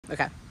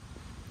Okay.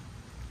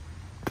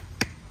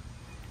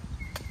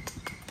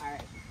 All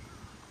right.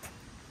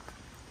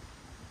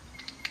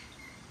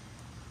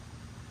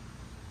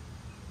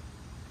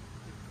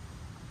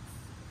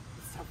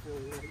 This stuff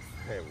really works.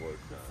 It works.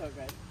 It's so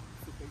good.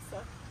 It's good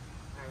stuff.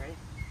 All right.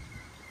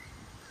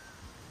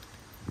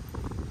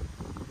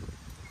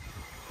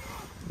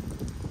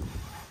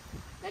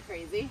 Isn't that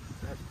crazy?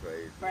 That's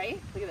crazy.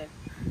 Right? Look at this.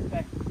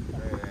 Okay.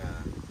 Yeah.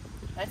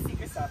 That's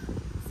secret stuff.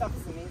 This stuff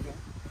is amazing.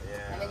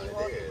 Yeah. And then you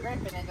hold your grip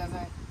and it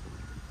doesn't.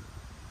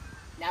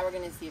 Now we're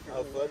gonna see if it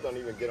really Flood don't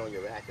even get on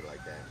your racket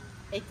like that.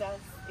 It does.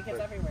 It gets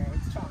everywhere.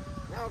 It's chalk.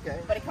 Okay.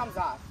 But it comes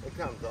off. It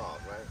comes off,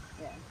 right?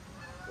 Yeah.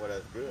 Well,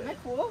 that's good. Isn't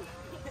that cool?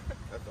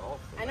 That's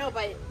awesome. I know,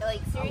 but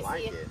like seriously, I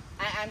like it.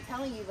 I'm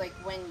telling you, like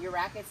when your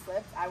racket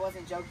slipped, I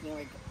wasn't joking.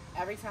 Like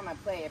every time I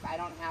play, if I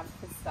don't have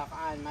this stuff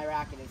on, my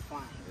racket is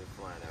flying. It's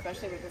flying.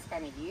 Especially with this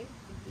kind of heat.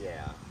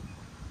 Yeah.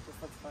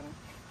 Just looks funny.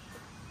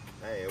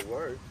 Hey, it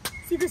works.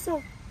 Secret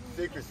stuff.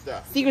 Secret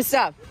stuff. Secret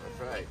stuff.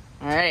 That's right.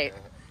 All right.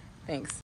 Thanks.